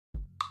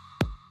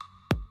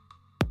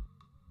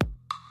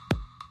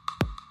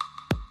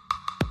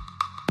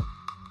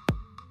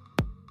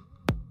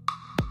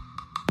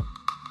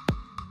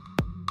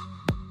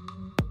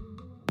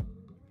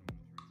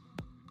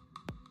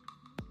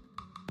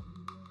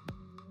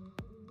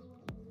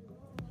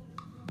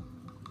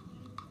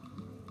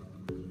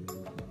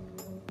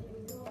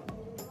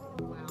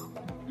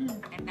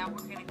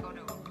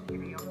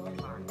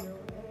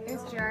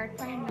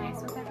playing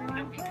nice with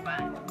everyone.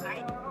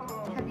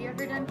 Have you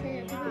ever done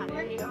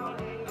karaoke before?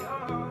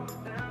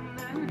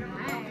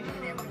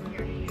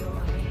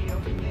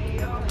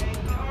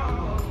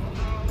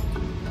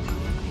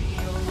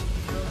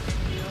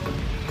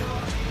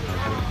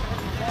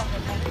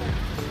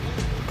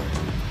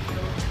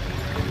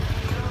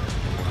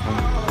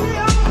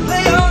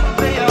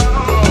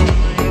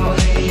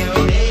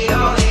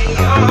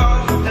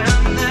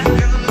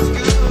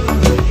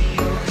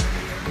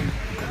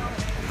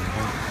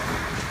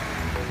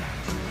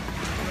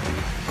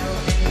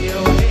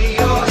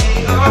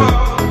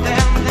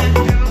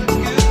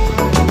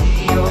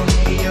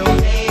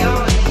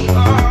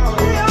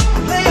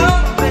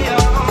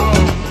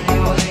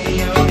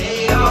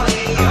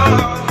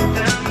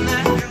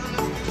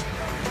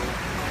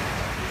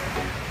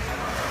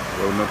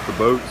 Loading up the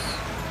boats.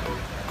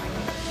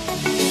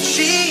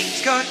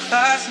 She's got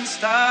class and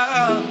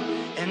style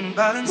and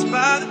balance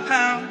by the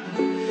pound.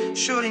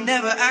 Surely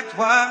never act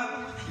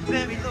wild.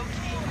 Very low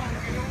key,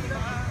 hungry, no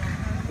lie.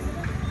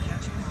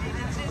 Catching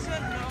feelings is a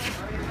no.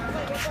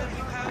 Let me tell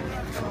you how it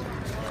goes.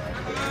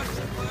 Words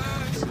and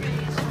words,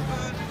 space and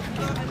words.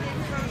 Loving it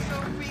first, so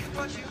read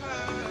what you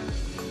heard.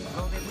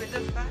 Rolling with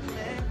the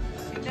fatness,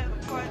 you never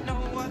quite know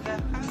what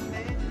that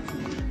happened.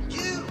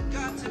 You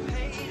got to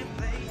pay to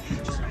play.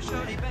 Just for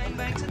shorty bang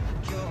bang to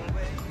look your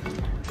way.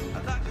 I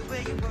like the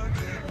way you work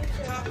it.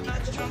 Top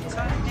notch, trump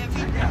tight,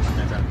 every day.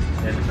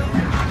 Baby,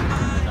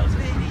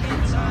 in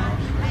time.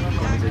 Maybe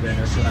I can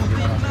get you in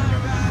my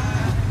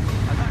ride.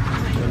 I like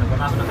the way you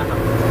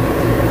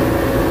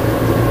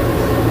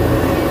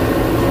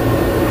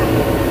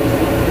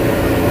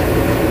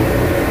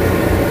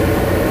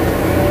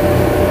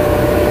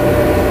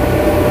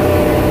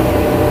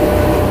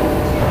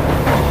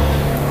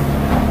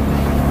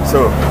So,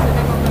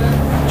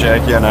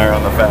 Jackie and I are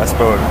on the fast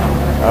boat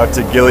out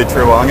to Gili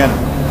Trawangan.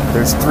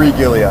 There's 3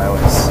 Gili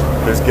islands.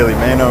 There's Gili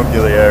Mano,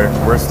 Gili Air.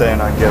 We're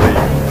staying on Gili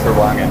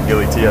Trawangan.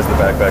 Gili T as the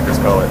backpackers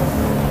call it.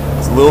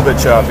 It's a little bit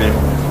choppy.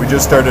 We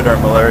just started our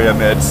malaria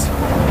meds.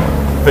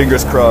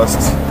 Fingers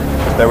crossed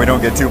that we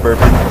don't get too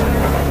burpy.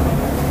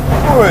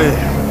 Boy.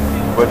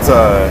 But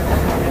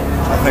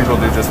I think we'll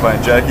do just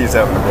fine. Jackie's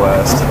having a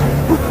blast.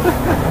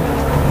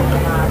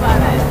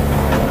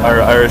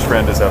 Our Irish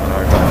friend is having a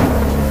hard time.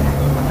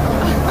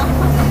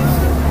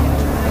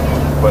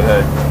 But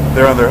hey,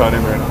 they're on their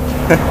honeymoon.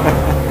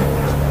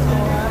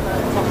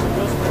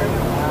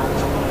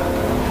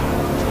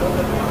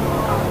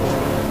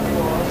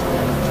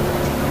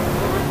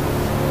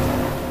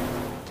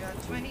 got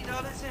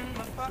 $20 in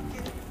my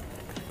pocket.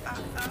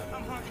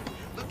 I'm hunting,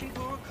 looking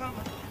for a come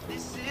up.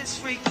 This is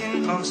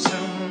freaking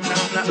awesome.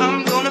 Now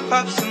I'm gonna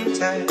pop some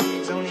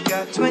tags. Only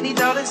got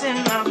 $20 in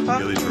my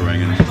pocket. Gili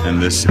Trawangan,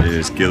 and this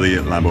is Gili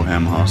La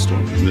Boheme Hostel.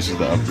 This is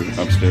the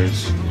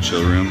upstairs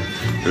chill room.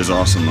 It was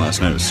awesome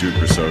last night. It was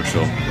super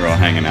social. We're all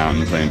hanging out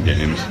and playing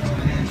games.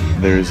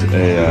 There's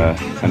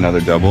another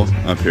double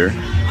up here,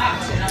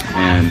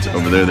 and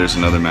over there's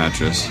another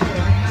mattress.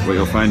 What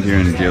you'll find here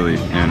in Gili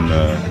and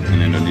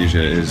in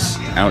Indonesia is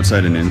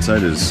outside and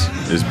inside is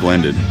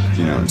blended.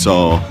 You know, it's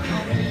all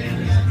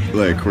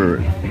like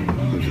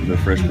the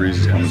fresh breeze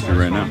is coming through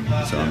right now.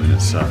 So I mean,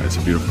 it's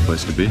a beautiful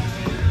place to be.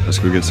 Let's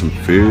go get some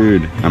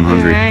food. I'm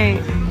hungry. All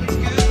right.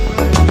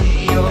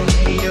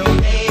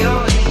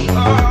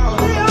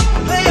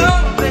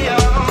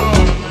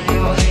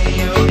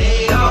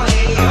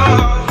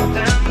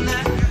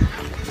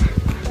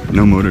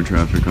 No motor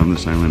traffic on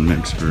this island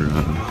makes for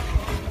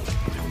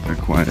a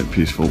quiet,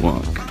 peaceful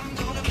walk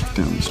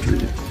down the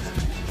street.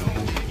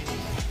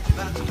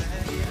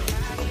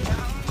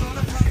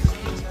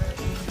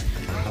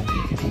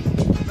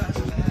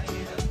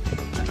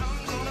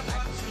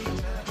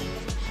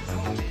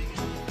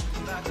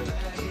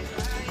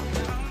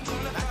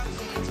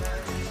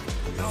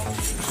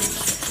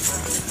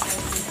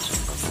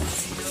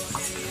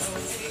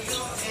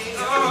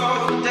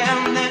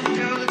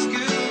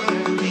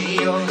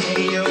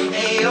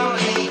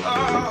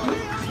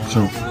 So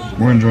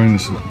we're enjoying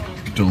this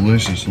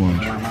delicious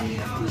lunch.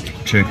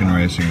 Chicken,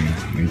 rice,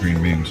 and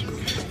green beans.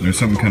 There's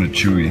something kind of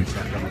chewy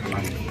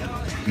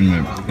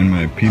in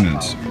my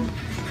peanuts.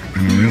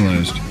 And I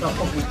realized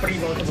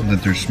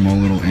that there's small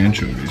little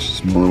anchovies,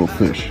 small little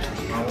fish.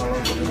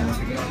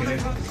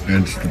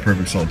 And it's the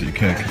perfect salty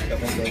kick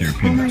to your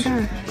peanuts.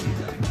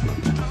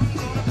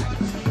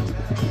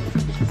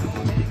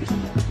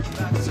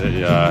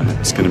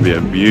 It's going to be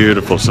a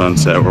beautiful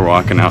sunset. We're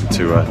walking out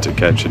to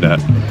catch it at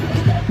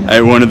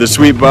one of the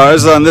sweet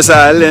bars on this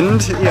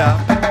island.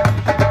 Yeah.